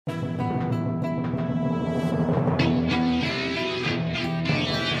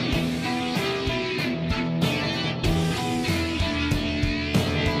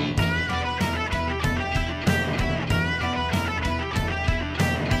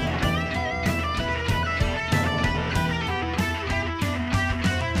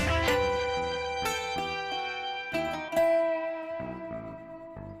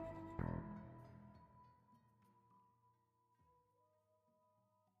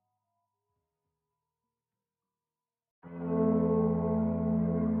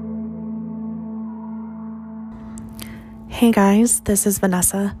Hey guys, this is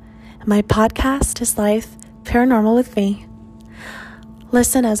Vanessa. My podcast is Life Paranormal with Me.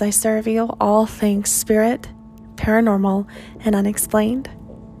 Listen as I serve you all things spirit, paranormal, and unexplained.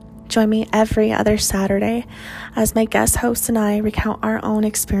 Join me every other Saturday as my guest host and I recount our own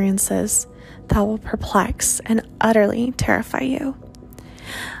experiences that will perplex and utterly terrify you.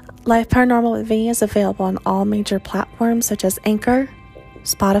 Life Paranormal with Me is available on all major platforms such as Anchor,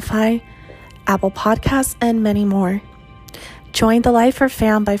 Spotify, Apple Podcasts, and many more. Join the Lifer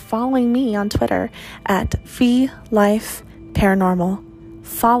fam by following me on Twitter at VLifeParanormal.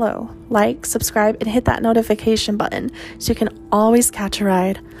 Follow, like, subscribe, and hit that notification button so you can always catch a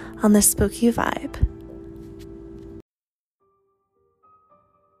ride on this spooky vibe.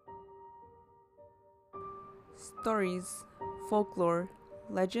 Stories, folklore,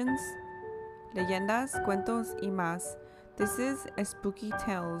 legends, leyendas, cuentos, y más. This is Spooky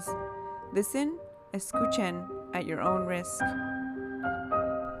Tales. Listen, escuchen at your own risk.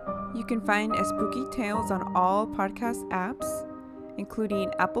 You can find Spooky Tales on all podcast apps,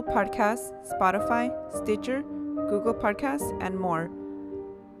 including Apple Podcasts, Spotify, Stitcher, Google Podcasts, and more.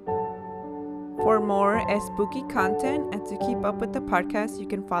 For more spooky content and to keep up with the podcast, you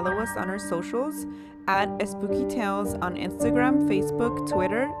can follow us on our socials at Spooky Tales on Instagram, Facebook,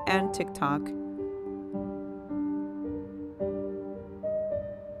 Twitter, and TikTok.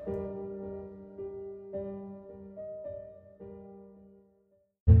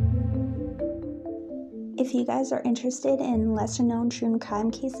 If you guys are interested in lesser-known true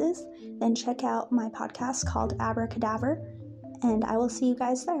crime cases, then check out my podcast called Abracadaver, and I will see you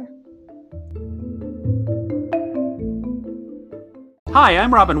guys there. Hi,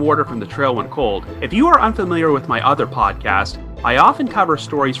 I'm Robin Warder from The Trail Went Cold. If you are unfamiliar with my other podcast, I often cover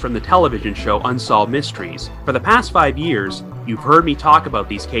stories from the television show Unsolved Mysteries. For the past 5 years, you've heard me talk about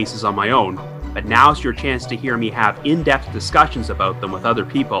these cases on my own, but now's your chance to hear me have in-depth discussions about them with other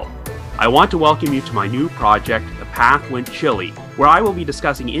people. I want to welcome you to my new project, The Path Went Chilly, where I will be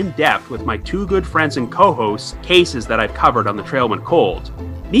discussing in depth with my two good friends and co-hosts cases that I've covered on The Trail Went Cold.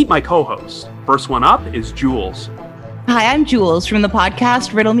 Meet my co-host. First one up is Jules. Hi, I'm Jules from the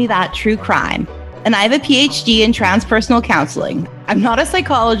podcast Riddle Me That True Crime, and I have a PhD in transpersonal counseling. I'm not a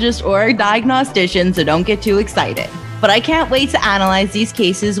psychologist or a diagnostician, so don't get too excited. But I can't wait to analyze these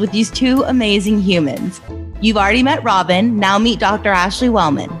cases with these two amazing humans. You've already met Robin, now meet Dr. Ashley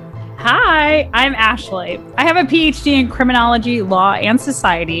Wellman. Hi, I'm Ashley. I have a PhD in criminology, law, and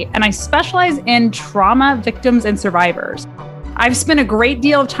society, and I specialize in trauma victims and survivors. I've spent a great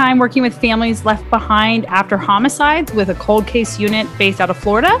deal of time working with families left behind after homicides with a cold case unit based out of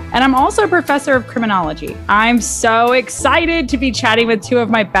Florida, and I'm also a professor of criminology. I'm so excited to be chatting with two of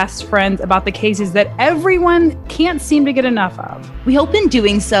my best friends about the cases that everyone can't seem to get enough of. We hope in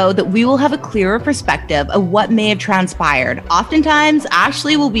doing so that we will have a clearer perspective of what may have transpired. Oftentimes,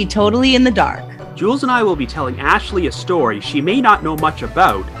 Ashley will be totally in the dark. Jules and I will be telling Ashley a story she may not know much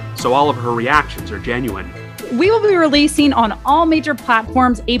about, so all of her reactions are genuine. We will be releasing on all major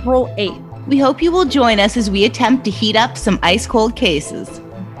platforms April 8th. We hope you will join us as we attempt to heat up some ice-cold cases.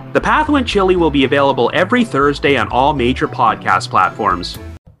 The Path Went Chilly will be available every Thursday on all major podcast platforms.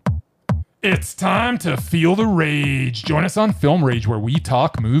 It's time to feel the rage. Join us on Film Rage, where we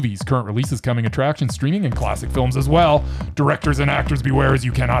talk movies, current releases, coming attractions, streaming, and classic films as well. Directors and actors, beware as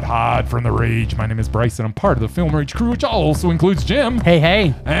you cannot hide from the rage. My name is Bryce, and I'm part of the Film Rage crew, which also includes Jim.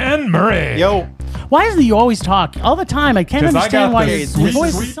 Hey. And Murray. Yo. Why is it you always talk all the time? I can't understand why your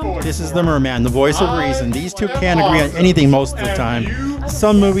voice is so... This is the Merman, the voice of reason. These two can't agree on anything most of the time.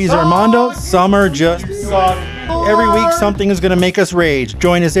 Some movies are Mondo, some are just suck. Every week something is going to make us rage.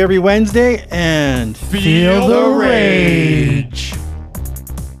 Join us every Wednesday and feel the rage.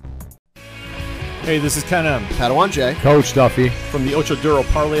 Hey, this is Ken M. Padawan J. Coach Duffy from the Ocho Duro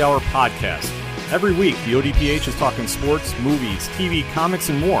Parlay Hour podcast. Every week, the ODPH is talking sports, movies, TV, comics,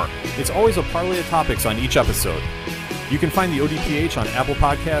 and more. It's always a parlay of topics on each episode. You can find the ODPH on Apple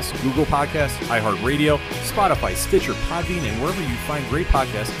Podcasts, Google Podcasts, iHeartRadio, Spotify, Stitcher, Podbean, and wherever you find great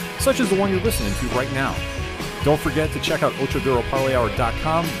podcasts, such as the one you're listening to right now. Don't forget to check out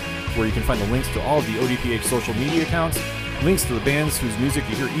OchoDuroParlayHour.com, where you can find the links to all of the ODPH social media accounts, links to the bands whose music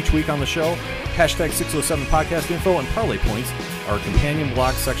you hear each week on the show, hashtag 607 podcast info, and parlay points, our companion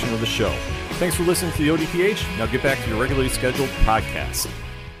blog section of the show. Thanks for listening to the ODPH. Now get back to your regularly scheduled podcast.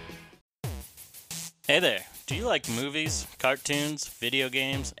 Hey there. Do you like movies, cartoons, video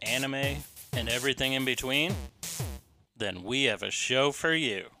games, anime, and everything in between? Then we have a show for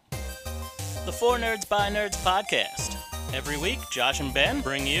you. The 4 Nerds by Nerds podcast. Every week, Josh and Ben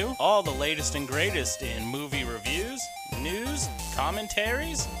bring you all the latest and greatest in movie reviews, news,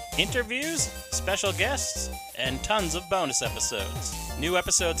 commentaries, interviews, special guests, and tons of bonus episodes. New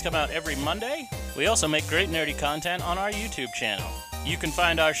episodes come out every Monday. We also make great nerdy content on our YouTube channel. You can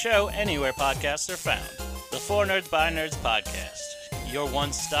find our show anywhere podcasts are found. The 4 Nerds by Nerds podcast, your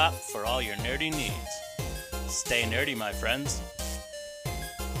one stop for all your nerdy needs. Stay nerdy, my friends.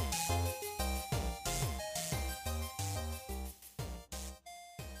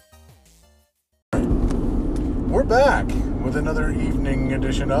 We're back with another evening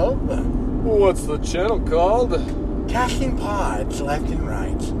edition of... What's the channel called? Casting Pods, left and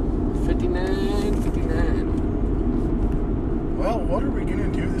right. 59. Well, what are we going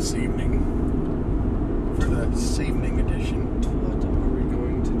to do this evening? For this evening edition? What are we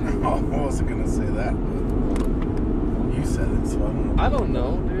going to do? Oh, I wasn't going to say that, but you said it, so I don't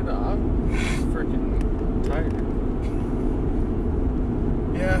know, dude. I'm freaking tired.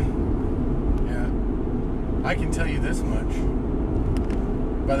 Yeah. I can tell you this much.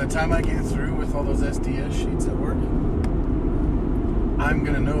 By the time I get through with all those SDS sheets at work, I'm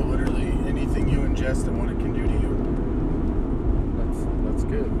going to know literally anything you ingest and what it can do to you. That's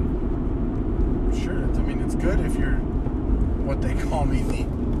good. Sure. I mean, it's good if you're what they call me, the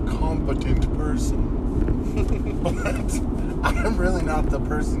competent person. But I'm really not the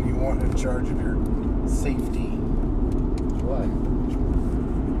person you want in charge of your safety. Why?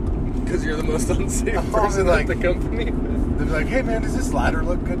 Because you're the most unsafe person at the company. They'll be like, hey man, does this ladder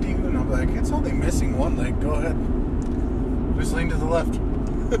look good to you? And I'll be like, it's only missing one leg. Go ahead. Just lean to the left.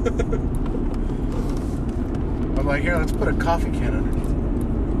 I'm like, here, let's put a coffee can underneath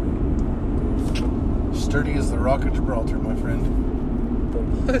it. Sturdy as the Rock of Gibraltar, my friend. The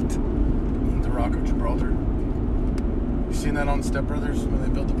what? The Rock of Gibraltar. You seen that on Step Brothers when they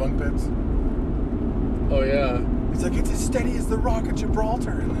built the bunk beds? Oh yeah. It's like, it's as steady as the Rock of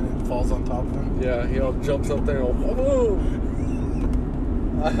Gibraltar, and then it falls on top of him. Yeah, he all jumps up there and whoa!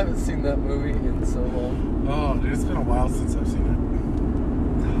 I haven't seen that movie in so long. Oh, dude, it's been a while since I've seen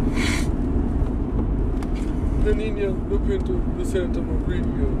it. The Nina, the Pinto, the Santa Maria.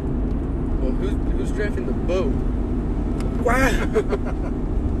 Well, who's driving the boat?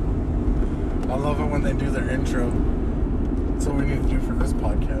 I love it when they do their intro. That's what we need to do for this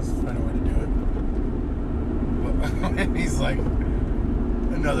podcast, find a way to do it. And he's like,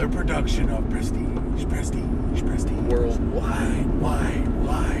 another production of Prestige. Worldwide. Wide.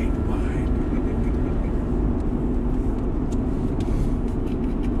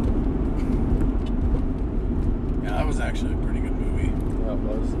 Yeah, that was actually a pretty good movie. That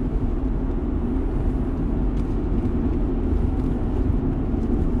was.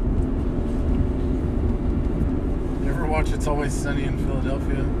 You ever watch It's Always Sunny in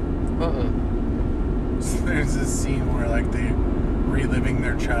Philadelphia? So there's this scene where like they reliving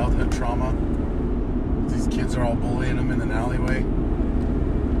their childhood trauma. These kids are all bullying them in an alleyway,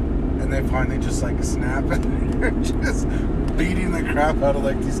 and they finally just like snap and they're just beating the crap out of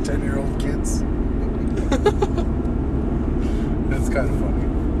like these 10-year-old kids. It's kind of funny.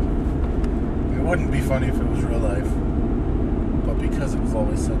 It wouldn't be funny if it was real life, but because it was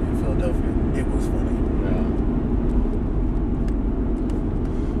Always Sunny in Philadelphia, it was funny.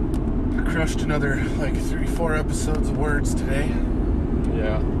 Crushed another like 3-4 episodes of Words today.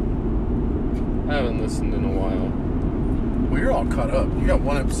 Yeah. I haven't listened in a while. Well, you're all caught up. You got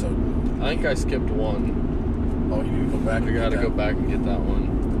one episode. I think I skipped one. Oh, you need to go back. I gotta go back and get that one.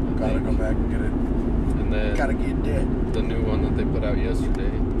 Gotta go back and get it. And then gotta get that. The new one that they put out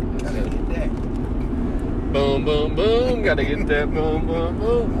yesterday. Gotta get that. Boom, boom, boom. Gotta get that. Boom, boom,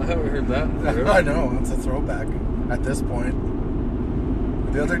 boom. I haven't heard that in forever. I know. It's a throwback at this point.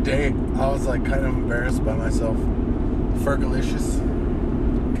 The other day, I was like kind of embarrassed by myself. Fergalicious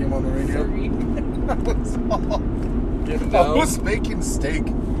came on the radio. I was making steak,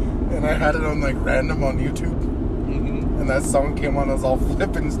 and I had it on like random on YouTube. And that song came on. I was all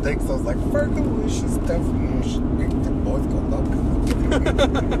flipping steaks. I was like, Fergalicious, definitely should make the boys go love. I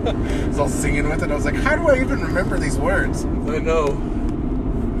was all singing with it. I was like, how do I even remember these words? I know.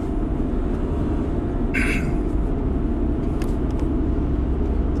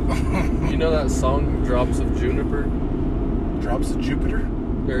 You know that song, Drops of Juniper? Drops of Jupiter?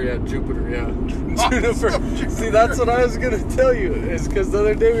 Or yeah, Jupiter, yeah. Juniper. See, that's what I was going to tell you. Is because the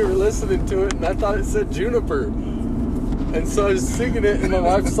other day we were listening to it and I thought it said Juniper. And so I was singing it and my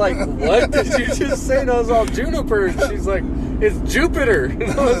wife's like, what did you just say? And I was all Juniper. And she's like, it's Jupiter. And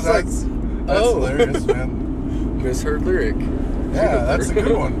I was that's hilarious, man. Misheard lyric. Yeah, Juniper. That's a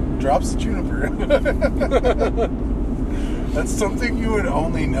good one. Drops of Juniper. That's something you would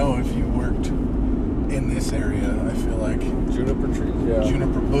only know if you worked in this area, I feel like. Juniper trees, yeah.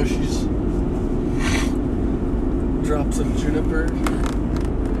 Juniper bushes. drops of juniper.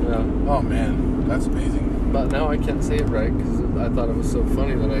 Yeah. Oh man, that's amazing. But now I can't say it right because I thought it was so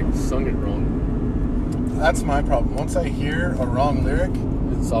funny that I sung it wrong. That's my problem. Once I hear a wrong lyric,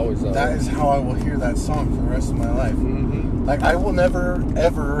 it's always that is how I will hear that song for the rest of my life. Mm-hmm. Like I will never,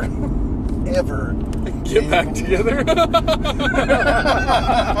 ever, ever get back together.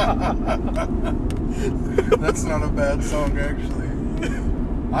 That's not a bad song, actually.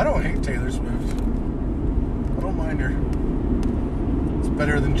 I don't hate Taylor Swift. I don't mind her. It's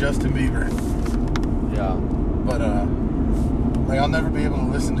better than Justin Bieber. Yeah. But, like, I'll never be able to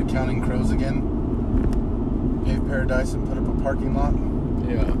listen to Counting Crows again. Gave Paradise and put up a parking lot.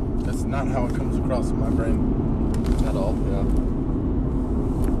 Yeah. That's not how it comes across in my brain. At all, yeah.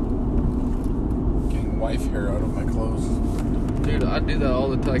 Getting wife hair out of my clothes. Dude, I do that all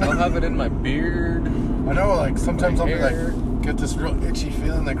the time. Like, I'll have it in my beard. I know, like, sometimes I'll be hair. like, get this real itchy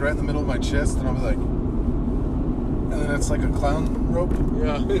feeling, like, right in the middle of my chest, and I'll be like, and then it's like a clown rope.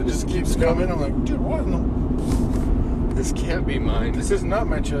 Yeah. It just keeps coming. I'm like, dude, what in the... This can't be mine. This is not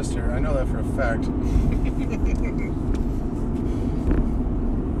my chest hair. I know that for a fact.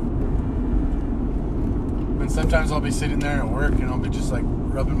 And sometimes I'll be sitting there at work and I'll be just like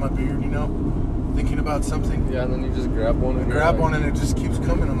rubbing my beard, you know, thinking about something. Yeah, and then you just grab one and and it just keeps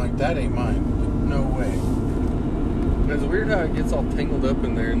coming. I'm like, that ain't mine. No way. It's weird how it gets all tangled up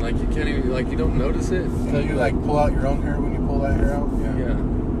in there and like you can't even, like, you don't notice it until you like pull out your own hair when you pull that hair out. Yeah.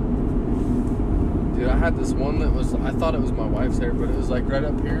 Dude, I had this one that was, I thought it was my wife's hair, but it was like right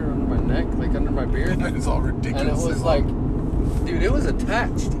up here under my neck, like under my beard. It's all ridiculous. And it was like, dude, it was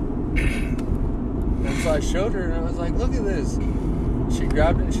attached. And so I showed her and I was like, look at this. She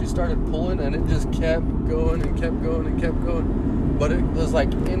grabbed it and she started pulling and it just kept going and kept going and kept going. But it was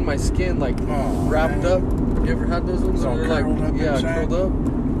like in my skin, like wrapped up. You ever had those ones? They're like, curled up.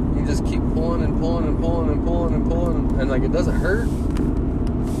 You just keep pulling and pulling and pulling and pulling and pulling and like it doesn't hurt.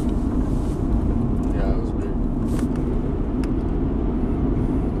 Yeah, it was weird.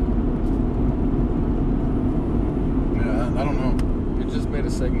 Yeah, I don't know. We just made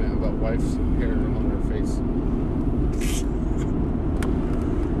a segment about wife's hair on her face.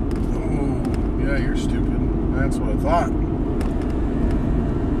 Oh, yeah, you're stupid. That's what I thought.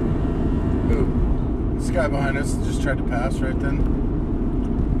 Who? This guy behind us just tried to pass right then.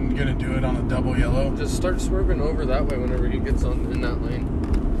 I'm gonna do it on a double yellow. Just start swerving over that way whenever he gets on in that lane.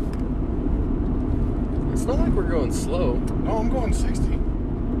 It's not like we're going slow. No, I'm going 60.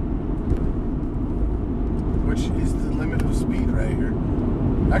 Which is the limit of speed right here.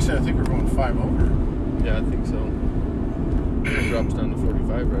 Actually, I think we're going 5 over. Yeah, I think so. It drops down to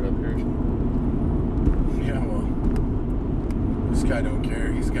 45 right up here. Yeah, well, this guy don't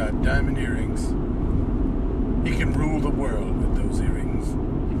care. He's got diamond earrings. He can rule the world with those earrings.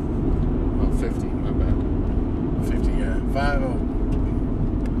 Oh, 50, my bad. 50, yeah. 50.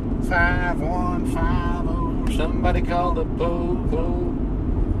 5150. Somebody call the po-po.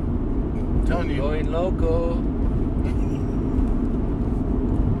 I'm telling you. Going loco.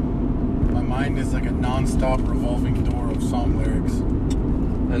 My mind is like a non-stop revolving door of song lyrics.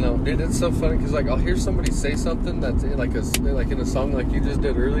 I know, dude. It's so funny because like I'll hear somebody say something that's in like in a song like you just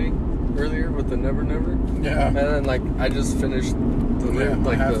did earlier with the Never Never. Yeah. And then like I just finished the lyric,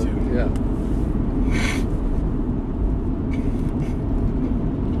 like I have the to. yeah.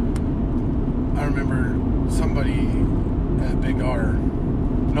 I remember somebody at Big R.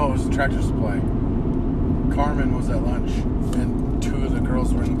 No, it was Tractor Supply. Carmen was at lunch, and 2 of the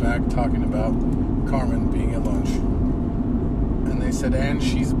girls were in the back talking about Carmen being at lunch. And they said, and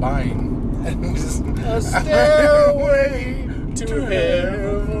she's buying. And just, a stairway to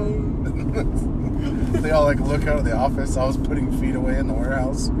heaven. They all like look out of the office. I was putting feet away in the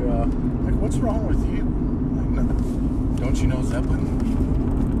warehouse. Yeah. Like, what's wrong with you? Like, no, don't you know Zeppelin?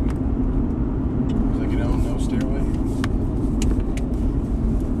 I was like, you know, no stairway.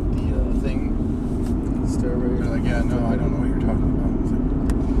 The thing. Stairway. They're like, yeah, no, I don't know what you're talking about. I was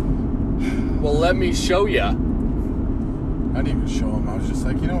like, well, let me show ya. I didn't even show him. I was just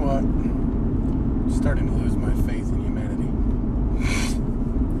like, you know what? I'm starting to lose my faith in humanity.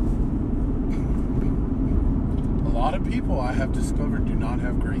 A lot of people I have discovered do not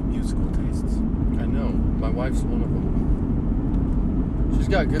have great musical tastes. I know. My wife's one of them. She's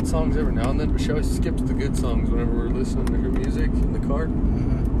got good songs every now and then, but she always skips the good songs whenever we're listening to her music in the car.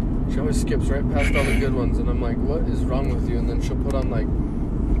 Mm-hmm. She always skips right past all the good ones, and I'm like, what is wrong with you? And then she'll put on like,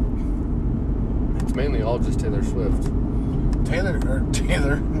 it's mainly all just Taylor Swift.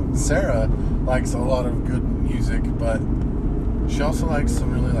 Sarah likes a lot of good music, but she also likes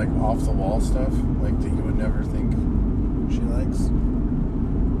some really like off the wall stuff, like that you would never think she likes.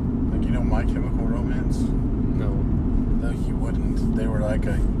 Like, you know, My Chemical Romance? No. though he wouldn't. They were like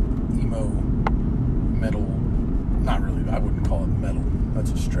a emo metal, not really, I wouldn't call it metal,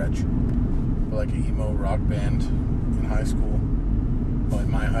 that's a stretch, but like an emo rock band in high school, well, in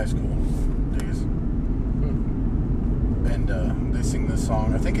my high school days. And they sing this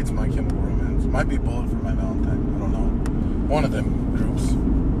song, I think it's My Chemical Romance, might be Bullet for My Valentine, I don't know, one of them groups,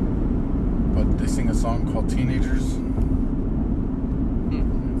 but they sing a song called Teenagers.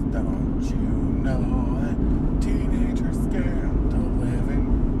 Don't you know that teenagers scared the living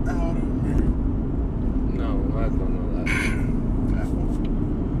out of me? No, I don't know that.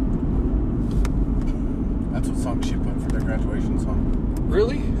 That's what song she put for their graduation song.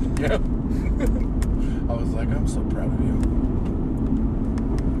 Really? Yeah. I was like, I'm so proud of you.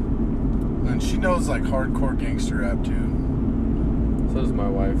 And she knows like hardcore gangster rap too. So does my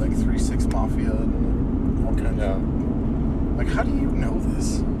wife. Like 3 6 Mafia and all kinds of. Like, how do you know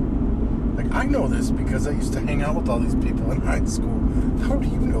this? Like, I know this because I used to hang out with all these people in high school. How do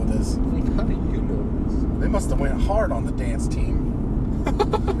you know this? How do you know this? They must have went hard on the dance team.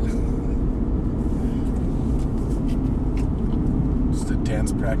 Just a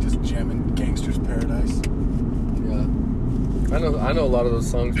dance practice gym in Gangster's Paradise. Yeah. I know a lot of those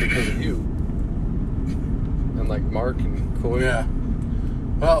songs because of you. And like Mark and Coy. Yeah.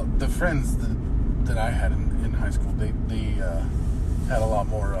 Well, the friends that I had in high school, they had a lot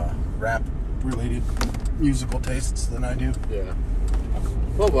more rap-related musical tastes than I do. Yeah.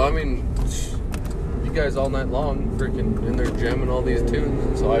 Well, I mean, you guys all night long freaking in there jamming all these tunes,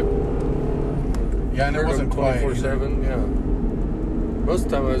 and so I and it wasn't quiet 24/7. Yeah. Most of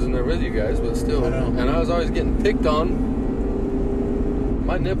the time I was in there with you guys, but still, I know. and I was always getting picked on.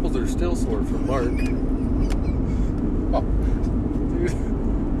 My nipples are still sore from Mark. Oh.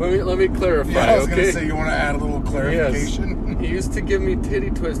 Let me clarify. Yeah, I was okay? gonna say, you want to add a little clarification? Yes. He used to give me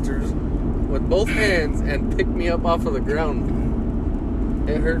titty twisters with both hands and pick me up off of the ground.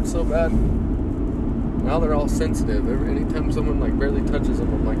 It hurt so bad. Now they're all sensitive. Anytime someone like barely touches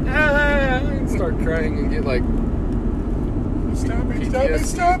them, I'm like, ah, and start crying and get like, stop it, PTSD.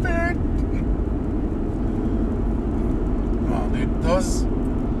 stop it. Oh, dude,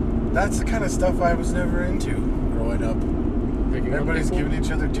 that's the kind of stuff I was never into growing up. Everybody's giving each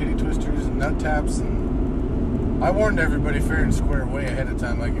other titty twisters and nut taps, and I warned everybody fair and square way ahead of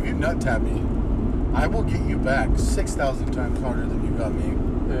time. Like, if you nut tap me, I will get you back 6,000 times harder than you got me.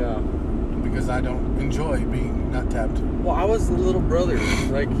 Yeah. Because I don't enjoy being nut tapped. Well, I was the little brother.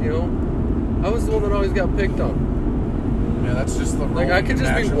 Like, you know, I was the one that always got picked on. Yeah, that's just the role. Like, I could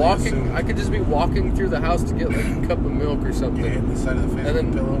just be walking. assumed. I could just be walking through the house to get like a cup of milk or something. Get hit in the side of the face and with then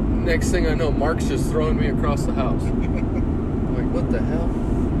a pillow. next thing I know, Mark's just throwing me across the house. Like, what the hell?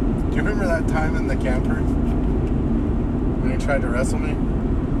 Do you remember that time in the camper when you tried to wrestle me?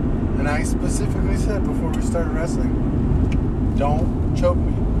 And I specifically said before we started wrestling, don't choke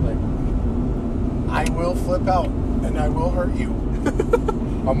me. Like, I will flip out and I will hurt you.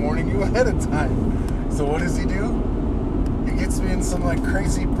 I'm warning you ahead of time. So what does he do? He gets me in some like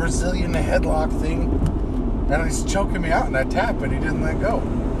crazy Brazilian headlock thing, and he's choking me out, and I tap and he didn't let go.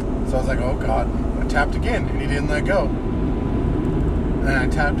 So I was like, oh God. I tapped again and he didn't let go. And I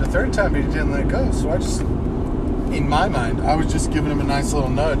tapped a third time and he didn't let go. So I just, in my mind, I was just giving him a nice little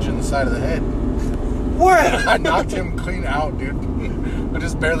nudge in the side of the head. What? I knocked him clean out, dude. I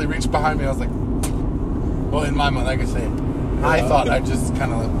just barely reached behind me. I was like, well, in my mind, like I say, I thought I just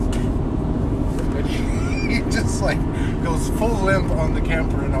kind of, he just like goes full limp on the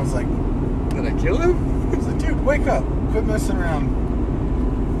camper, and I was like, did I kill him? I was like, dude, wake up, quit messing around.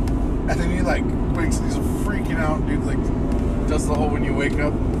 And then he like wakes, he's freaking out, dude, like does the whole when you wake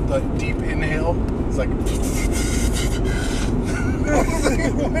up, the deep inhale. It's like, I was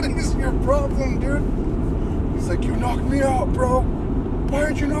like, what is your problem, dude? He's like, you knocked me out, bro.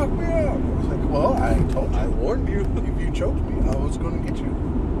 Why'd you knock me out? I was like, well, I told you. I warned you. If you choked me, I was going to get you.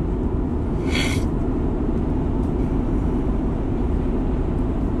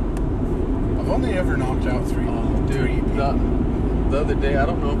 I've only ever knocked out three people. The other day, I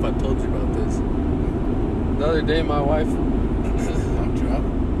don't know if I told you about this. The other day, my wife knocked you out?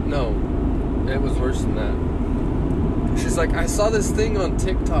 No, it was worse than that. She's like, I saw this thing on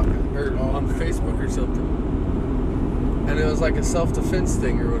TikTok or on Facebook or something, and it was like a self-defense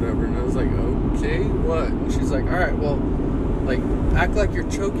thing or whatever. And I was like, okay, what? And she's like, all right, well, like act like you're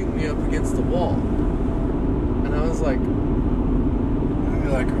choking me up against the wall. And I was like,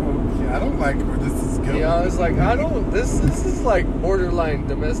 you're like, oh, yeah, I don't like where this is going. Yeah, I was like, I don't. This is like borderline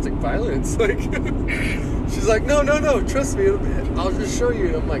domestic violence. Like, she's like, no, trust me, I'll just show you.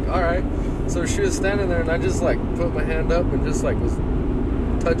 And I'm like, all right. So she was standing there, and I just like put my hand up and just like was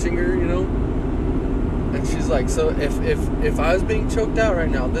touching her, you know. And she's like, so if I was being choked out right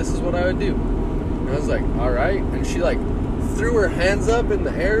now, this is what I would do. And I was like, all right. And she like threw her hands up in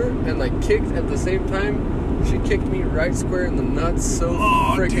the air and like kicked at the same time. She kicked me right square in the nuts so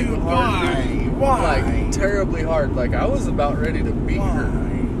freaking hard. Why? Like terribly hard. Like I was about ready to beat her.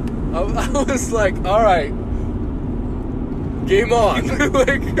 I was like, all right, game on.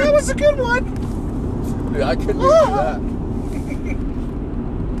 Like, that was a good one. Dude, I couldn't even do that.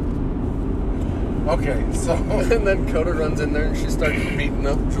 Okay, so and then Coda runs in there and she starts beating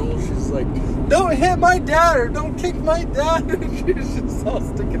up Jewel. She's like, "Don't hit my dad or don't kick my dad." And she's just all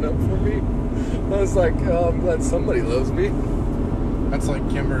sticking up for me. I was like, "Oh, I'm glad somebody loves me." That's like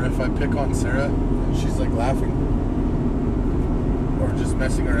Kimber if I pick on Sarah and she's like laughing or just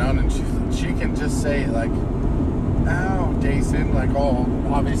messing around and she can just say like, "Ow, Jason," like all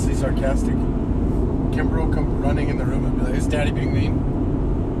obviously sarcastic. Kimber will come running in the room and be like, "Is Daddy being mean?"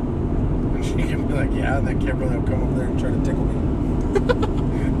 She can be like, yeah, and then Kimberly will come over there and try to tickle me.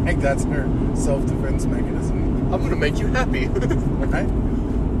 Like that's her self-defense mechanism. I'm gonna make you happy. Right?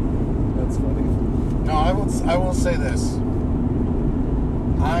 That's funny. No, I will say this.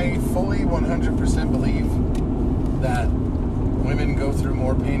 I fully 100% believe that women go through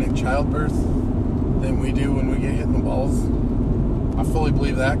more pain at childbirth than we do when we get hit in the balls. I fully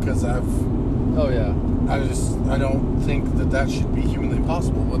believe that because I don't think that should be humanly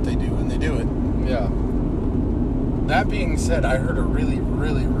possible what they do, and they do it. Yeah. That being said, I heard a really,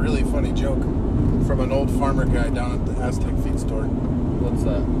 really, really funny joke from an old farmer guy down at the Aztec feed store. What's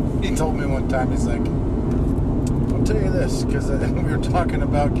that? He told me one time, he's like, I'll tell you this, because we were talking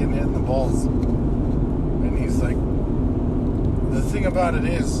about getting hit in the balls. And he's like, the thing about it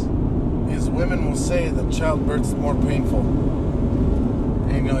is women will say that childbirth's more painful.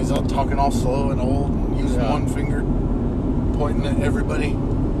 And, you know, he's all talking all slow and old and using one finger, pointing at everybody.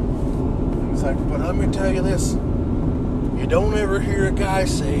 And he's like, but let me tell you this. You don't ever hear a guy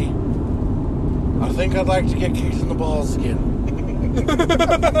say, I think I'd like to get kicked in the balls again.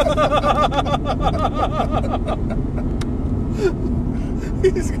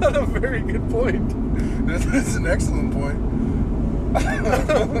 He's got a very good point. That's an excellent point.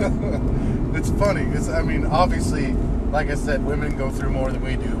 It's funny. I mean, obviously, like I said, women go through more than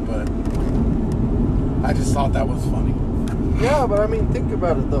we do, but I just thought that was funny. Yeah, but I mean, think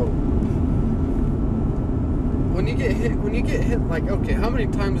about it though. When you get hit, like, okay, how many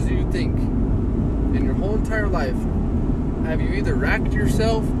times do you think in your whole entire life have you either racked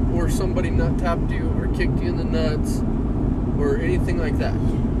yourself or somebody nut tapped you or kicked you in the nuts or anything like that?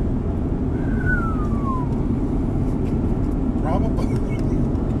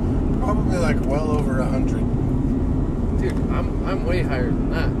 Probably like well over 100. Dude, I'm way higher than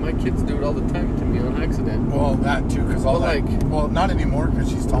that. My kids do it all the time to me on accident. Well, that too, because well, not anymore because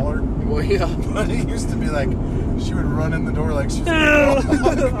she's taller. Well, yeah. But it used to be like she would run in the door like she's.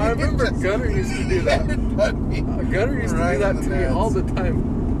 I remember Gunner used to do that. Gunner used to do that to me all the time.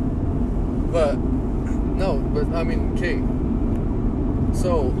 But I mean, okay.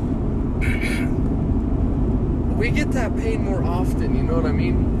 So we get that pain more often. You know what I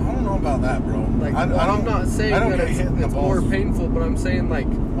mean? I don't know about that, bro. Like, I'm not saying that it's more painful, but I'm saying like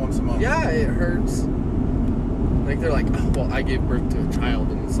once a month. Yeah, it hurts. Like they're like, oh, well, I gave birth to a child,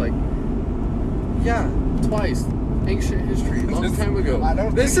 and it's like, yeah, twice. Ancient history, long time ago.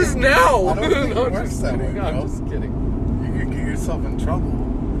 This is now. I don't think No, it works that way, no, I'm just kidding. You could get yourself in trouble.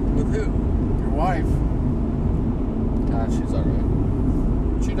 With who? Your wife. Nah, she's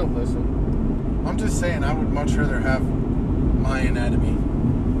alright. She don't listen. I'm just saying, I would much rather have my anatomy.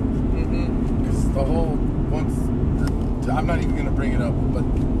 Because the whole I'm not even gonna bring it up, but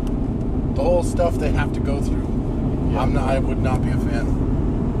the whole stuff they have to go through. Yeah. I would not be a fan.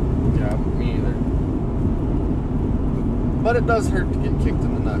 Yeah, me either. But it does hurt to get kicked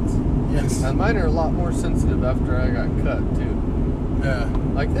in the nuts. Yes. And mine are a lot more sensitive after I got cut, too. Yeah.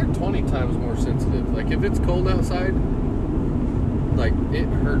 Like, they're 20 times more sensitive. Like, if it's cold outside, like, it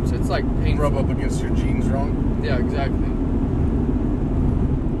hurts. It's like painful. Rub up against your jeans wrong? Yeah, exactly.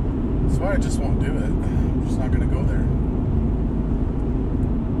 That's why I just won't do it. I'm just not going to go there.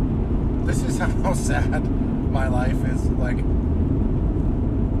 This is how sad my life is. Like,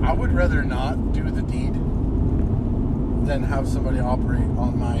 I would rather not do the deed than have somebody operate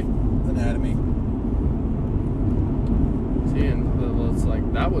on my anatomy. See, and it's like,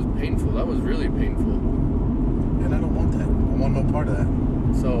 that was painful. That was really painful. And I don't want that. I want no part of that.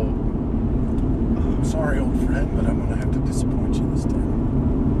 So, I'm sorry, old friend, but I'm going to have to disappoint you this time.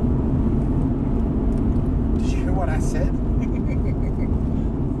 Did you hear what I said?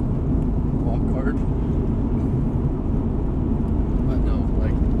 Walk hard. But no,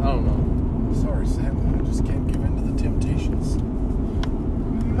 like, I don't know. Sorry, Sam. just can't give in to the temptations.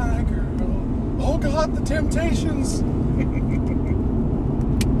 My girl. Oh God, the temptations.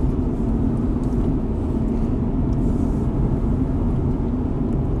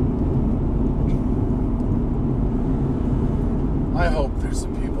 I hope there's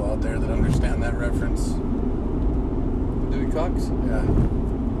some people out there that understand that reference. Dewey Cox? Yeah.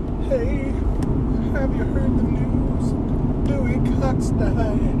 Hey, have you heard the news? Dewey Cox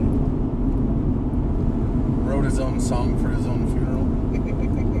died. Wrote his own song for his own funeral.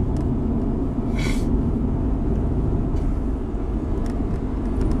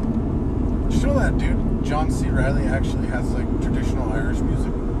 Did you know that dude, John C. Reilly, actually has like traditional Irish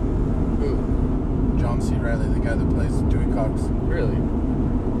music? Who? John C. Reilly, the guy that plays Dewey Cox. Really?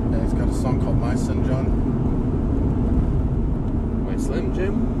 Yeah, he's got a song called My Son John. My Slim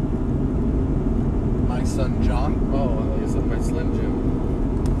Jim? My Son John? Oh, I thought you said My Slim Jim.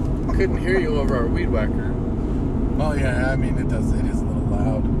 Couldn't hear you over our weed whacker. Well, yeah, I mean, it is a little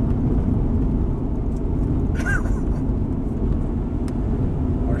loud.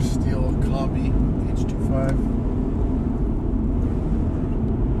 Our steel combi H25.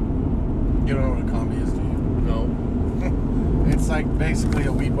 You don't know what a combi is, do you? No. It's like basically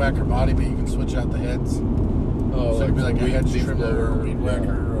a weed whacker body, but you can switch out the heads. Oh, so it'd be like like a a hedge weed trimmer or a weed blower,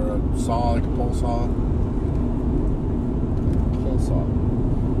 whacker or a saw, like a pole saw. Hole saw.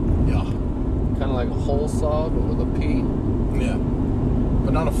 Yeah. Kind of like a hole saw, but with a P. Yeah.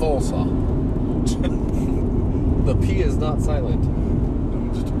 But not a full saw. The P is not silent.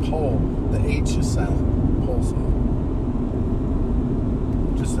 Just a pole. The H is silent. Pole saw.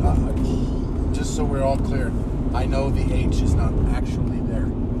 Just so we're all clear, I know the H is not actually there.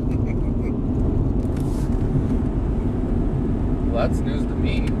 Well, that's news to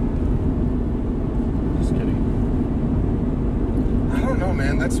me. Just kidding. I don't know,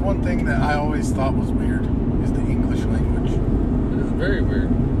 man. That's one thing that I always thought was weird, is the English language. It is very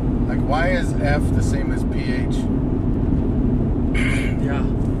weird. Like, why is F the same as PH? Yeah.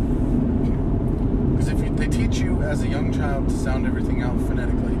 Because if they teach you as a young child to sound everything out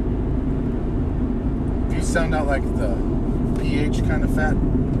phonetically, if you sound out like the PH kind of fat,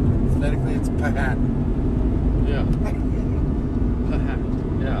 phonetically it's pahat. Yeah.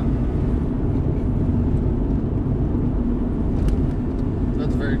 Yeah.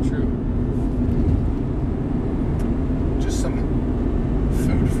 That's very true. Just some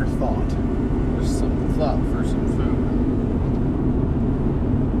food for thought. There's some thought for some food.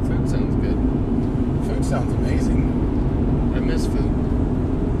 Food sounds good. Food sounds amazing. I miss food.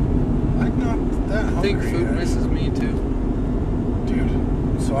 I'm not that hungry. I think food misses me too. Dude,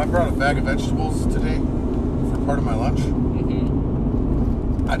 so I brought a bag of vegetables today for part of my lunch.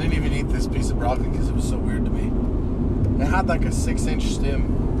 Mm-hmm. I didn't even eat this piece of broccoli because it was so weird to me. It had like a 6-inch stem.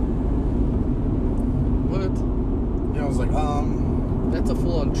 What? Yeah, I was like, That's a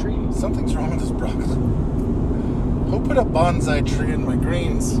full-on tree. Something's wrong with this broccoli. Who put a bonsai tree in my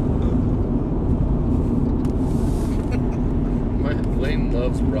greens? Lane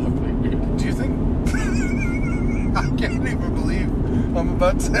loves broccoli. Do you think... I can't even believe I'm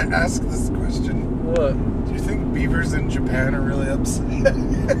about to ask this question. What? Do you think beavers in Japan are really upset?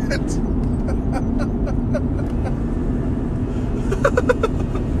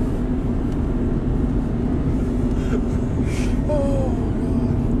 Oh,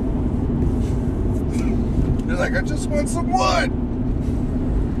 God. They're like, I just want some wood.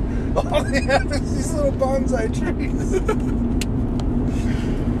 All they have is these little bonsai trees.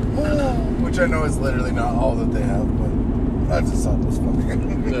 Which I know is literally not all that they have, but I just thought it was funny.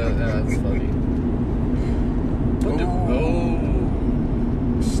 Yeah, that's funny.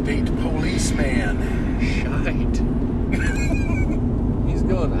 Oh. State policeman. Shite. He's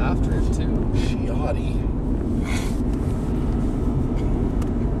going after it too. Shiotti.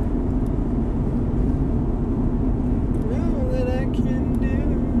 All that I can do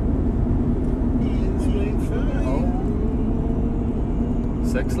is wait for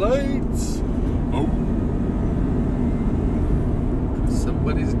sex lights. Oh.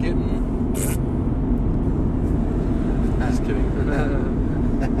 Somebody's getting. Just kidding.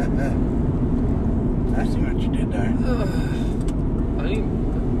 I see what you did there.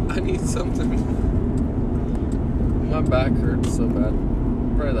 I need something. My back hurts so bad.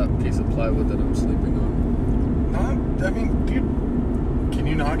 Probably that piece of plywood that I'm sleeping on. I mean, dude, can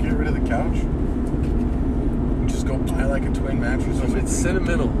you not get rid of the couch? Just go buy like a twin mattress or something? It's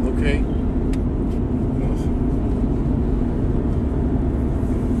sentimental, okay?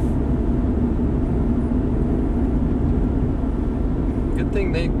 Good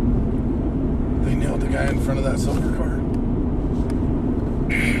thing they nailed the guy in front of that silver car.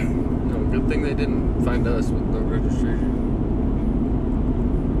 No, good thing they didn't find us with no registration.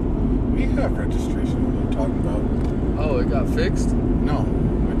 We have registration. What are you talking about? Oh, it got fixed? No,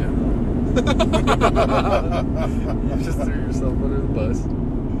 we didn't. You just threw yourself under the bus.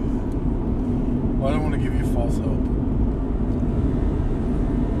 Well, I don't want to give you false hope.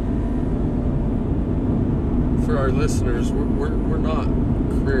 For our listeners, we're not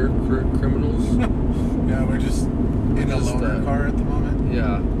career criminals. Yeah, we're just in a loaner car at the moment.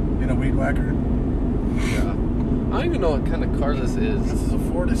 Yeah. In a weed whacker. Yeah. I don't even know what kind of car this is. This is a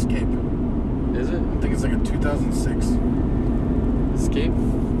Ford Escape. Is it? I think it's like a 2006. Escape?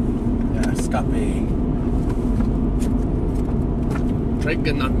 Yeah, Escape.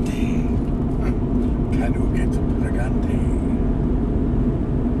 Pregnante. Canu get pregante.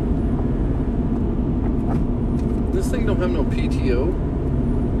 This thing don't have no PTO?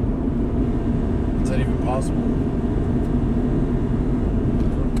 Is that even possible?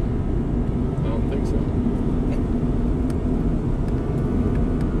 I don't think so.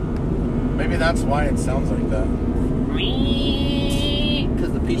 Maybe that's why it sounds like that.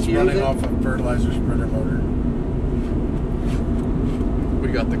 Because the It's PTO running off a fertilizer spreader motor. We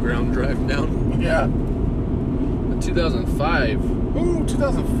got the ground drive down. Yeah. The 2005. Ooh,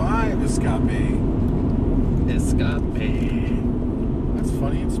 2005 Escape. Escape. That's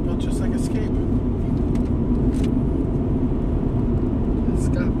funny. It's spelled just like Escape.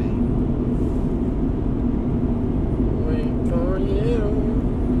 Escape. Wait for you.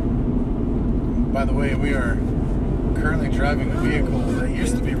 By the way, we are currently driving a vehicle that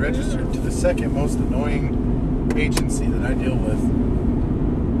used to be registered to the second most annoying agency that I deal with.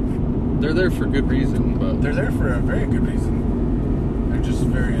 They're there for good reason, but They're there for a very good reason. They're just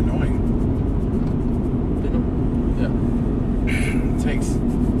very annoying. yeah. It takes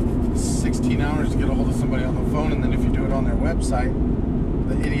 16 hours to get a hold of somebody on the phone, and then if you do it on their website,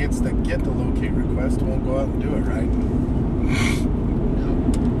 the idiots that get the locate request won't go out and do it right.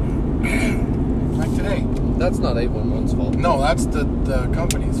 Like today. That's not 811's fault. No, that's the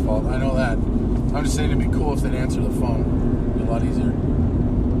company's fault. I know that. I'm just saying it'd be cool if they'd answer the phone. It'd be a lot easier.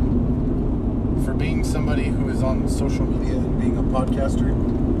 For being somebody who is on social media and being a podcaster,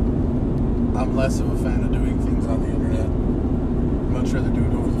 I'm less of a fan of doing things on the internet. I'd much rather do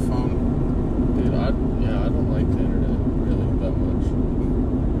it over the phone. Dude, I don't like the internet really that much.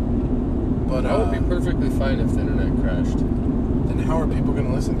 But I would be perfectly fine if the internet crashed. Then how are people going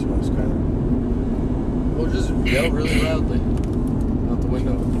to listen to us, Kyler? We'll just yell really loudly out the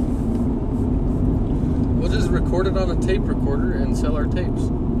window. We'll just record it on a tape recorder and sell our tapes.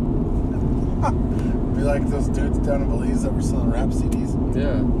 Be like those dudes down in Belize that were selling rap CDs.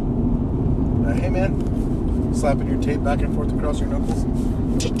 Yeah. Hey man, slapping your tape back and forth across your knuckles.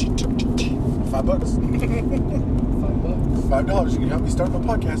 $5. $5. $5. You can help me start my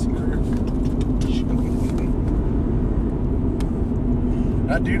podcasting career.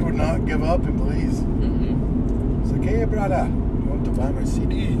 That dude would not give up in Belize. He's like, hey brother, you want to buy my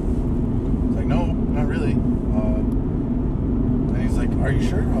CD? It's like, no, not really. And he's like, are you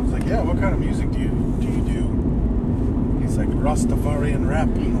sure? I was like, yeah, what kind of music do you do? He's like, Rastafarian rap.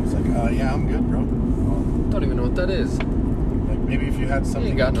 I was like, yeah, I'm good, bro. Don't even know what that is. Like, maybe if you had something... You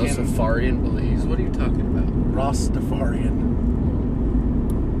ain't got no safari in Belize. What are you talking about? Rastafarian.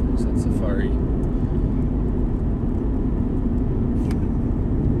 You said safari.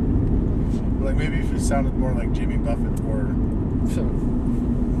 Like, maybe if you sounded more like Jimmy Buffett or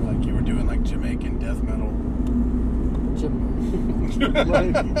like you were doing like Jamaican death metal.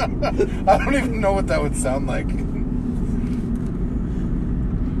 I don't even know what that would sound like.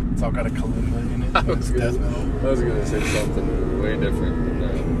 It's all got a kalimba in it. It's death metal. I was gonna say something way different than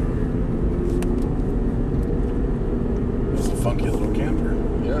that. It's a funky little camper.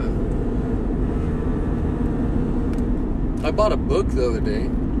 Yeah. I bought a book the other day.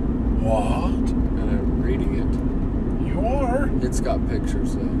 What? And I'm reading it. You are? It's got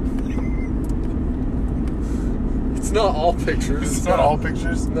pictures though. It's not all pictures. It's not all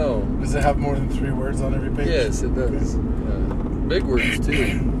pictures? No. Does it have more than 3 words on every page? Yes, it does. Big words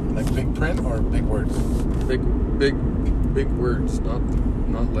too. Like big print or big words? Big words, not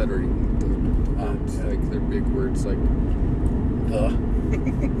lettering. Words. Okay. Like they're big words like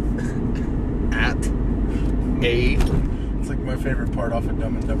at a. It's like my favorite part off of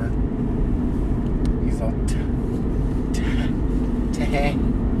Dumb and Dumber. He's all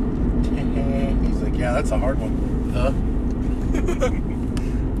he's like, yeah, that's a hard one.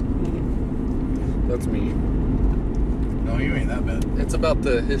 That's me. No, you ain't that bad. It's about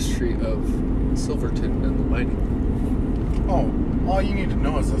the history of Silverton and the mining. Oh, all you need to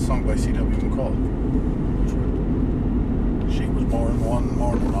know is a song by C.W. McCall. She was born one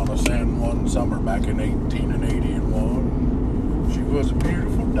morning on Thomas and one summer back in 1881. She was a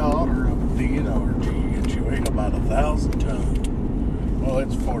beautiful daughter of a Theodore G, and she weighed about 1,000 tons. Well,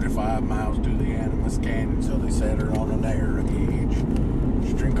 it's 45 miles to the Animas Canyon, so they set her on a narrow gauge.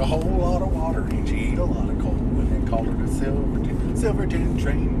 She drank a whole lot of water, and she ate a lot of coal, and they called her the Silverton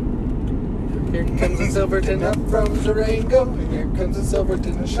train. Here comes a Silverton up from Durango. Here comes a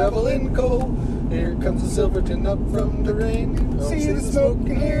Silverton shoveling coal. Here comes a Silverton up from Durango. See the smoke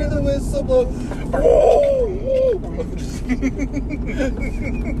and hear the whistle blow.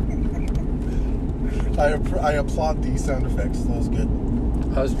 I applaud these sound effects. That was good.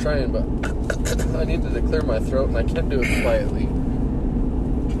 I was trying, but I needed to clear my throat, and I can't do it quietly.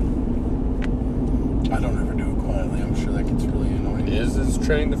 I don't ever do it quietly. I'm sure that gets really annoying. Is this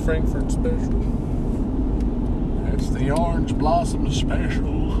train the Frankfurt Special? It's the Orange Blossom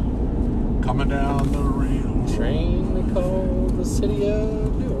Special coming down the rail. Train they call the city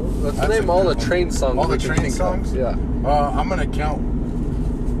of New York. Let's name all the train songs. All the train songs? Yeah. I'm going to count.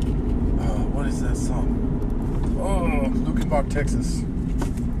 What is that song? Oh, Luckenbach, Texas.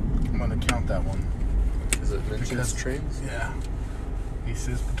 I'm going to count that one. Is it mentions trains? Yeah. He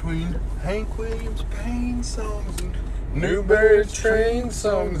says between Hank Williams pain songs and Newberry train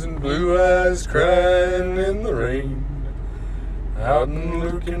songs and Blue Eyes crying in the rain out in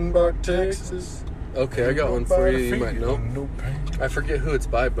Luckenbach, Texas. Okay, I got one for you. You might know. I forget who it's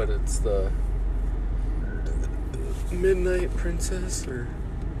by, but it's the Midnight Princess or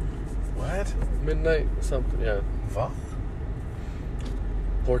what? Midnight something. Yeah. Va?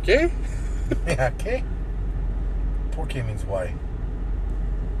 ¿Por qué? Yeah, ¿qué? ¿Por qué means why?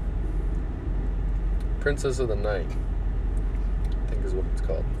 Princess of the Night, I think is what it's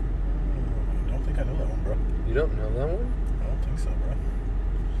called. I don't think I know that one, bro. You don't know that one? I don't think so, bro.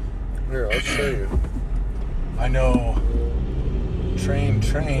 Here, I'll show you. I know Train,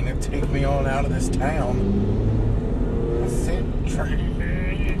 it take me on out of this town. I said train.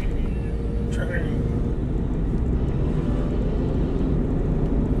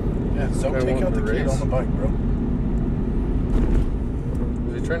 Yeah, so take out the kid on the bike, bro.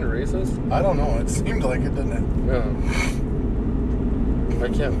 Was he trying to race us? I don't know. It seemed like it, didn't it? Yeah. I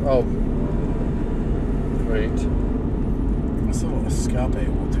can't. Oh. Wait. This little escape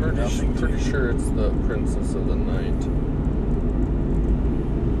will do nothing. Pretty sure it's the Princess of the Night.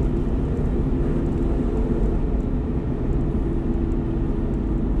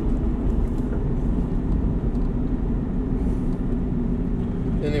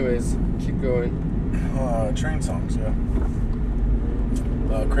 Anyways, keep going. Train songs, yeah.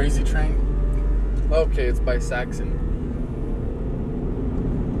 Crazy Train. Okay, it's by Saxon.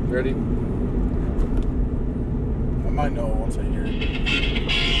 Ready? I might know it once I hear it.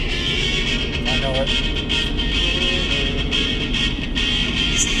 I know it.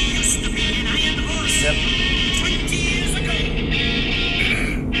 Yep. 20 years ago.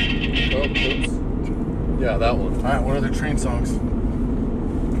 Oh, oops. Yeah, that one. Alright, what other train songs?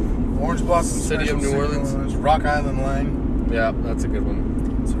 Orange Blossom City of New Orleans. Rock Island Line. Yeah, that's a good one.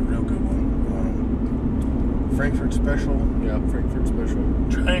 It's a real good one. Frankfurt Special. Yeah, Frankfurt Special.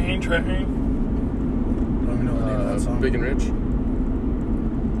 Train. Let me know the name of that song. Big and Rich.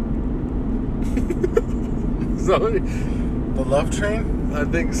 Sorry. The Love Train? I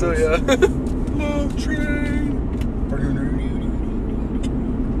think so, yeah. Love Train.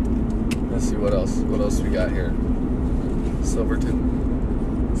 Let's see what else. What else we got here? Silverton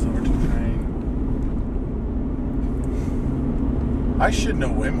Train. I should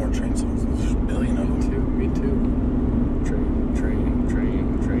know way more train songs. There's a billion of them. Me too. Train.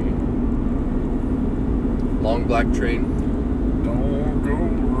 Long black train. Don't go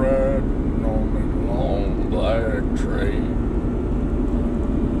riding on that long black train.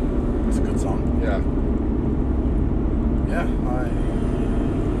 It's a good song. Yeah. Yeah,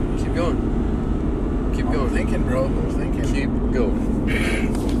 Keep going. Keep going. I'm thinking, bro. I'm thinking. Keep going.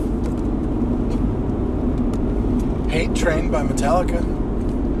 Hate Train by Metallica.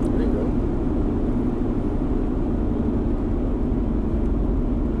 There you go.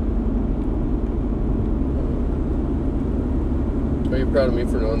 Are you proud of me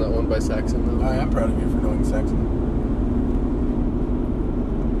for knowing that one by Saxon, though? I am proud of you for knowing Saxon.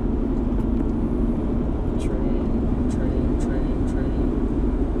 Train.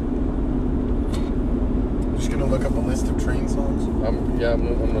 Just gonna look up a list of train songs. I'm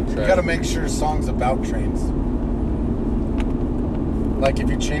gonna try. You gotta make sure songs about trains. Like if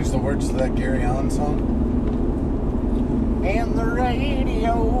you change the words to that Gary Allan song. And the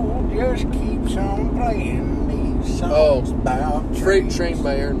radio just keeps on playing these songs about trains. Freight Train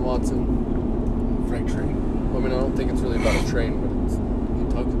by Aaron Watson. Freight Train? I mean, I don't think it's really about a train, but he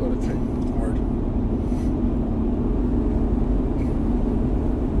talks about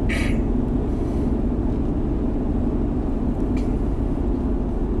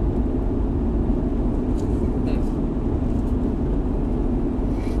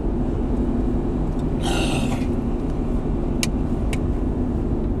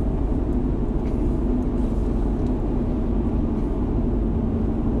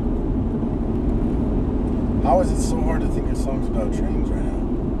about trains right now.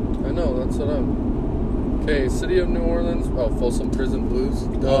 I know, that's what I'm... Okay, City of New Orleans. Oh, Folsom Prison Blues.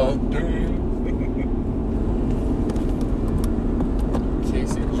 Duh.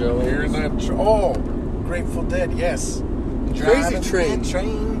 Casey Jones. Here's that... Grateful Dead, yes. Crazy Train.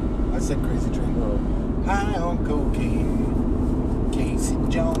 I said Crazy Train. High on cocaine. Casey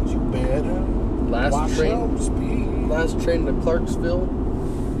Jones, you better Last Train to Clarksville.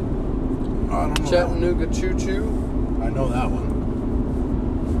 I don't know. Chattanooga Choo Choo. I know that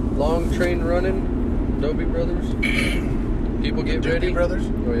one. Long Train Running. Doobie Brothers. People Get Ready. Doobie Brothers?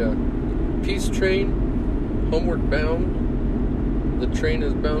 Oh, yeah. Peace Train. Homeward Bound. This train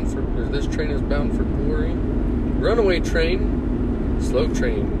is bound for glory. Runaway Train. Slow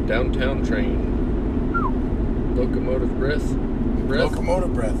Train. Downtown Train. Locomotive Breath.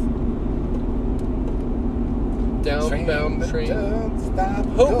 Locomotive Breath. Downbound Train.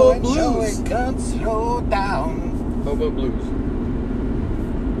 Hobo Blues. Slow down. Hobo Blues.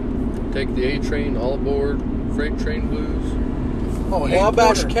 Take the A Train, All Aboard. Freight Train Blues. Oh, Hey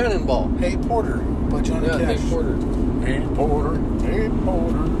Wabash Porter. Cannonball. Hey Porter by Johnny Cash. Hey Porter. Hey Porter. Hey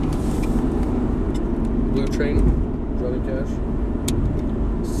Porter. Blue Train, Johnny Cash.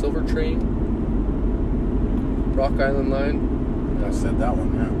 Silver Train. Rock Island Line. I said that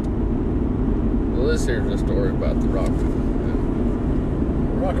one, yeah. Well, this here's a story about the Rock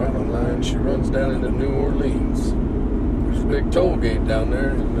Island Line. She runs down into New Orleans. There's a big toll gate down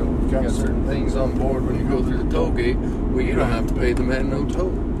there. You know, you got certain things on board when you go through the toll gate. Well, you don't have to pay the man no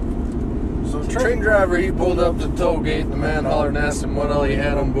toll. So the train driver, he pulled up to the toll gate. The man hollered and asked him what all he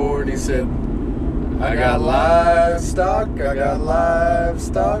had on board. He said, I got livestock, I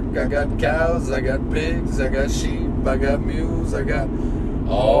got cows, I got pigs, I got sheep, I got mules, I got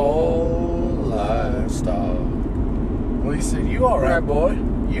all livestock. Well, he said, you all right, boy?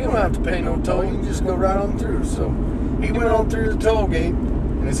 You don't have to pay no toll. You can just go right on through. So he went on through the toll gate,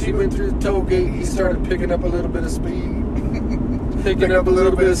 and as he went through the toll gate, he started picking up a little bit of speed, picking up a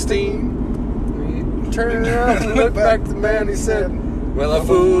little bit of steam. He turned around and looked back at the man. He said, well, I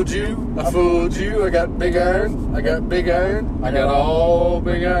fooled you. I got big iron, I got all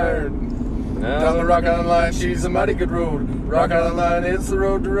big iron. Down the Rock Island Line, she's a mighty good road. Rock Island Line, it's the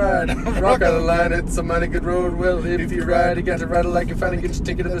road to ride. Rock Island Line, it's a mighty good road. Well, if you ride, you got to ride it like you finally get your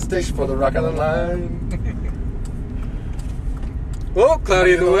ticket at the station for the Rock Island Line. Oh,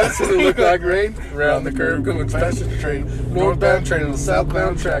 cloudy in the west, it'll look like rain. Around the curve, going fast as the train. Northbound train on the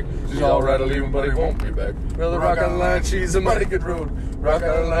southbound track. She's all right to leave him, but he won't be back. Well, the Rock Island Line, she's a mighty good road. Rock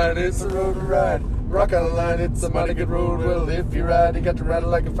Island Line, it's the road to ride. Rock Island Line, it's a mighty good road. Well, if you ride, you got to ride it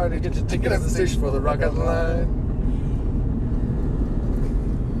like you finally get your ticket at the station for the Rock Island Line.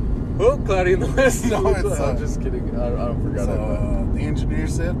 Oh, cloudy in the west. No, I'm just kidding. I forgot it. The engineer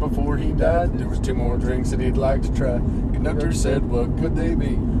said before he died, there was 2 more drinks that he'd like to try. Conductor said, what could they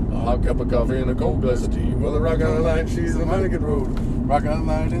be? A hot cup of coffee and a cold glass of tea. Well, the Rock Island Line, she's a mighty good road. Rock Island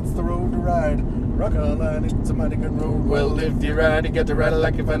Line, it's the road to ride. Rock Island Line, it's a mighty good road. Well, if you ride, you got to ride it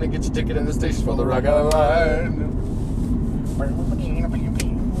like you finally get your ticket in the station for the Rock Island Line.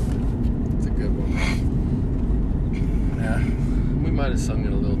 It's a good one. Yeah. We might have sung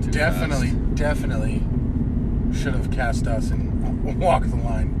it a little too fast. Definitely should have cast us and walked the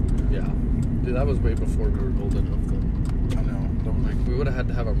line. Yeah. Dude, that was way before we were old enough, though. I know. Like, we would have had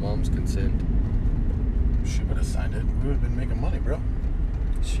to have our mom's consent. She would have signed it. We would have been making money, bro.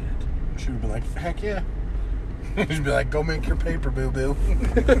 Shit. She would be like, heck yeah. She'd be like, go make your paper, boo-boo.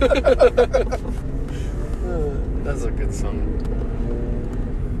 That's a good song.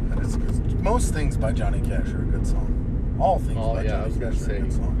 That is a good song. Most things by Johnny Cash are a good song. All things by Johnny Cash are a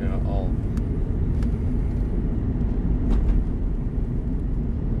good song. Yeah, all.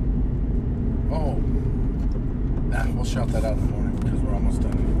 Oh. Nah, we'll shout that out in the morning because we're almost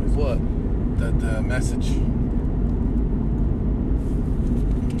done anyways. What? The message.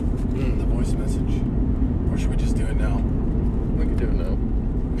 The voice message. Or should we just do it now? We can do it now.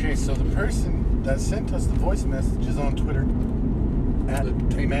 Okay, so the person that sent us the voice message is on Twitter at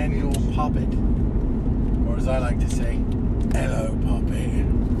Emmanuel Poppet. Or as I like to say, hello Poppet.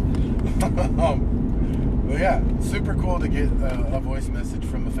 Well, yeah, super cool to get a voice message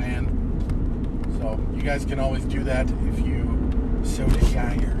from a fan. So you guys can always do that if you so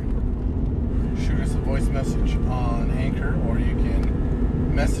desire. Shoot us a voice message on Anchor, or you can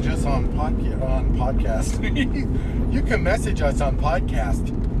message us on podcast. You can message us on podcast.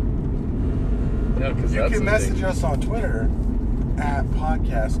 Yeah, because you can message us on Twitter at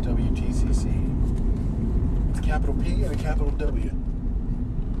podcast WTCC. It's a capital P and a capital W.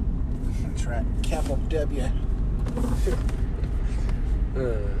 That's right, capital W.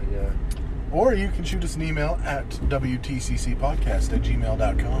 Yeah. Or you can shoot us an email at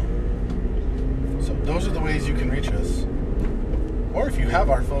wtccpodcast@gmail.com. So those are the ways you can reach us. Or if you have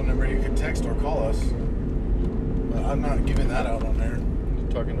our phone number, you can text or call us. But I'm not giving that out on there. You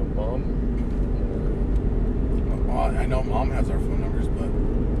talking to Mom? Well, I know Mom has our phone numbers, but...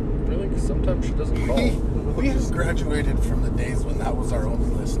 Really? Because sometimes she doesn't call. We have graduated from the days when that was our only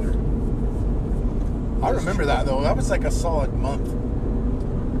listener. I remember that, though. That was like a solid month.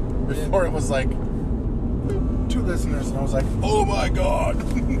 Before it was like 2 listeners, and I was like, oh my god.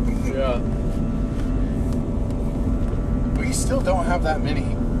 Yeah. We still don't have that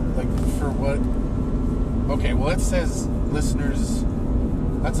many. Like, for what? Okay, well, it says listeners.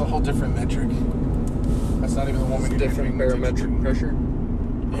 That's a whole different metric. That's not even the one we need to be different barometric pressure?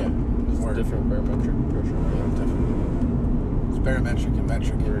 Yeah. It's different barometric pressure. Yeah, definitely. It's barometric and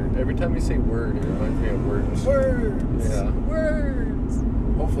metric. Every time you say word, it reminds me of words. Words! Yeah. Words!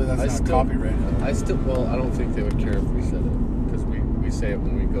 Hopefully that's not copyrighted. Well, I don't think they would care if we said it. Because we say it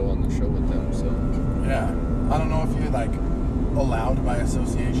when we go on the show with them, so. Yeah. I don't know if you're, like, allowed by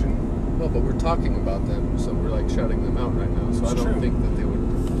association. No, but we're talking about them, so we're, like, shouting them out right now. So I don't think that they would...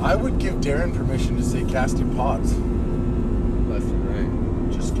 I would give Darren permission to say casting pods. Left and right.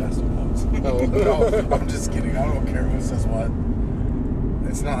 Just casting pods. Oh. No, I'm just kidding. I don't care who says what.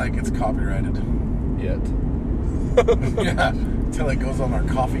 It's not like it's copyrighted. Yet. Yeah, until it goes on our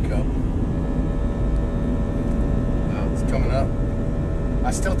coffee cup. It's coming up.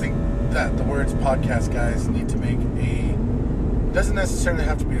 I still think that the Words Podcast guys need to make a... doesn't necessarily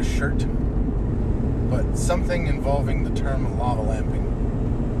have to be a shirt, but something involving the term lava lamping.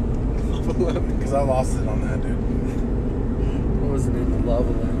 Lava lamping? Because I lost it on that, dude. What was the name of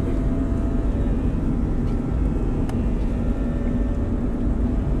lava lamping?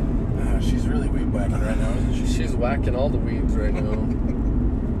 She's really weed whacking right now, isn't she? She's whacking all the weeds right now.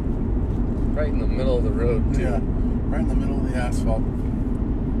 Right in the middle of the road, too. Yeah, right in the middle of the asphalt.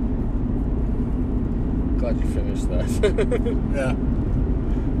 Glad you finished that. Yeah.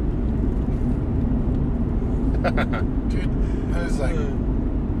 Dude, I was like,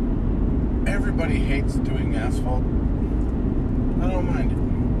 everybody hates doing asphalt. I don't mind it.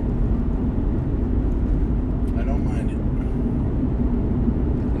 I don't mind it.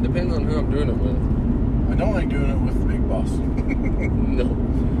 It depends on who I'm doing it with. I don't like doing it with the big boss. No.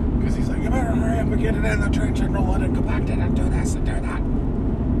 Because he's like, you better hurry up and get it in the trench and roll it and go back in and do this and do that.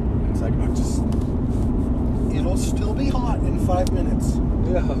 And it's like, it'll still be hot in 5 minutes.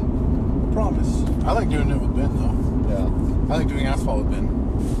 Yeah. I promise. I like doing it with Ben, though. Yeah. I like doing asphalt with Ben.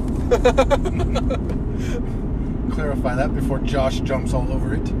 Clarify that before Josh jumps all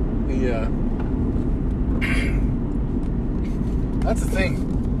over it. Yeah. That's the thing.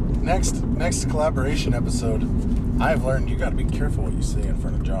 Next collaboration episode, I've learned you gotta be careful what you say in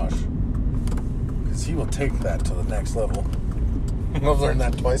front of Josh. Because he will take that to the next level. I've learned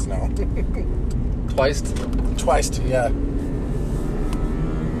that twice now. Twice, yeah.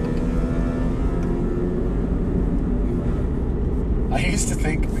 I used to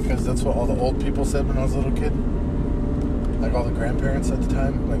think, because that's what all the old people said when I was a little kid, like all the grandparents at the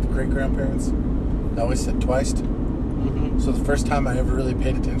time, like the great-grandparents, they always said twice. Mm-hmm. So the first time I ever really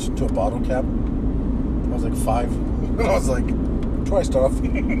paid attention to a bottle cap, I was like 5. And I was like, twice off.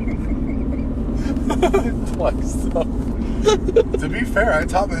 Twice off. To be fair, I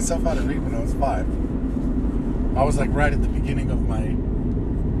taught myself how to read when I was 5. I was like right at the beginning of my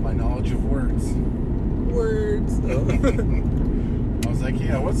knowledge of words. Words. Oh. I was like,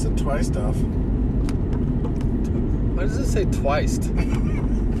 yeah, what's the twice stuff? Why does it say twice?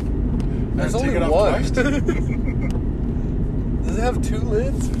 There's only it one. Does it have 2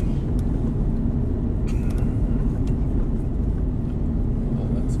 lids? Oh,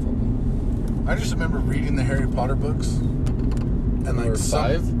 that's funny. I just remember reading the Harry Potter books. And like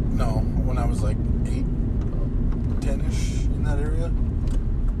 5? No, when I was like 8, 10-ish, in that area.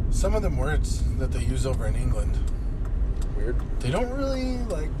 Some of them words that they use over in England, weird. They don't really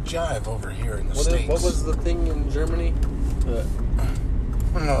like jive over here in the States. What was the thing in Germany? I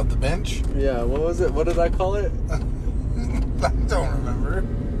don't know, the bench? Yeah, what was it? What did I call it? I don't remember.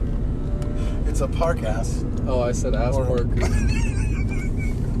 It's a park ass. Oh, I said ass pork.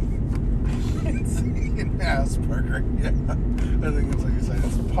 It's an ass burger. Yeah, I think that's what you're saying.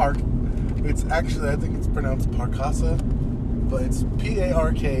 It's a park. It's actually, I think it's pronounced Parkassa, but it's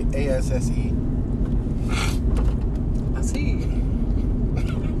Parkasse. I see.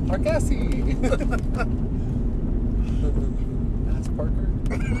 Parkasse. That's Parker.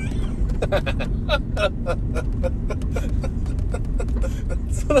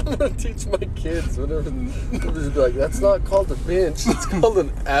 That's what I'm gonna teach teach my kids whenever they'll just be like, that's not called a bench, it's called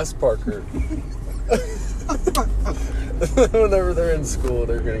an ass parker. Whenever they're in school,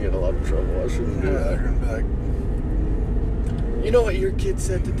 they're going to get in a lot of trouble. I shouldn't do that. They're going to be like, you know what your kid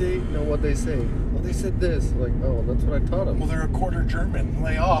said today? You know what they say? Well, they said this. Like, oh, well, that's what I taught them. well, they're a quarter German.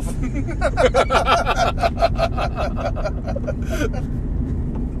 Lay off. I'm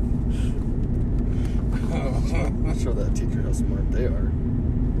sure that teacher how smart they are.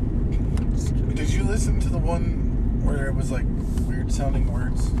 Did you listen to the one where it was like weird sounding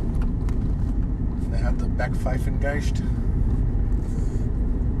words? They had the Backpfeifengeist.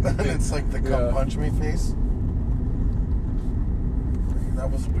 And it's like the come punch me face. That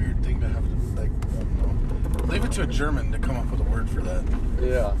was a weird thing to have to, like, I don't know. Leave it to a German to come up with a word for that.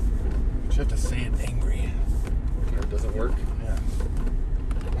 Yeah. But you have to say it angry. It doesn't work? Yeah.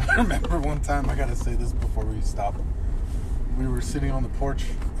 I remember one time, I gotta say this before we stop. We were sitting on the porch,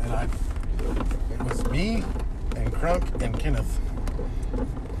 and it was me and Crunk and Kenneth.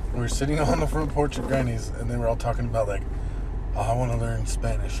 We were sitting on the front porch at Granny's, and they were all talking about, like, oh, I want to learn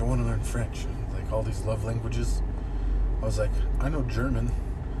Spanish, I want to learn French, like all these love languages. I was like, I know German.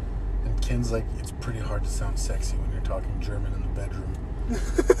 And Ken's like, it's pretty hard to sound sexy when you're talking German in the bedroom.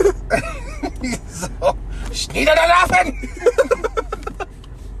 So, Schniederlaufen!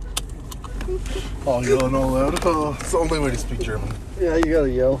 All yelling all loud. Oh, it's the only way to speak German. Yeah, you gotta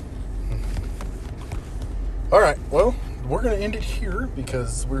yell. Alright, well, we're going to end it here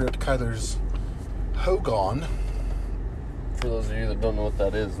because we're at Kyler's Hogan. For those of you that don't know what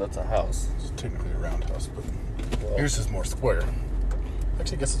that is, that's a house. It's technically a roundhouse, but yours is more square.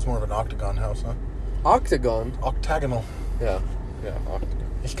 Actually, I guess it's more of an octagon house, huh? Octagon? Octagonal. Yeah, octagon.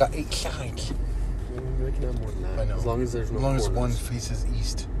 It's got 8 sides. We can have more than that. I know. As long as there's no corners. corners. As long as one faces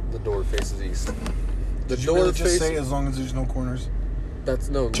east. The door faces east. Did you really just say as long as there's no corners? That's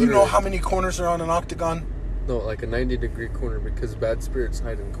no. Do you know how many corners are on an octagon? No, like a 90-degree corner because bad spirits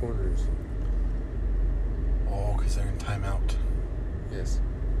hide in corners. Oh, because they're in timeout. Yes.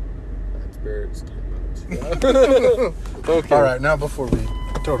 Bad spirits, timeout. Okay. All right, now before we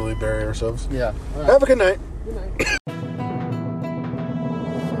totally bury ourselves. Yeah. Right. Have a good night. Good night.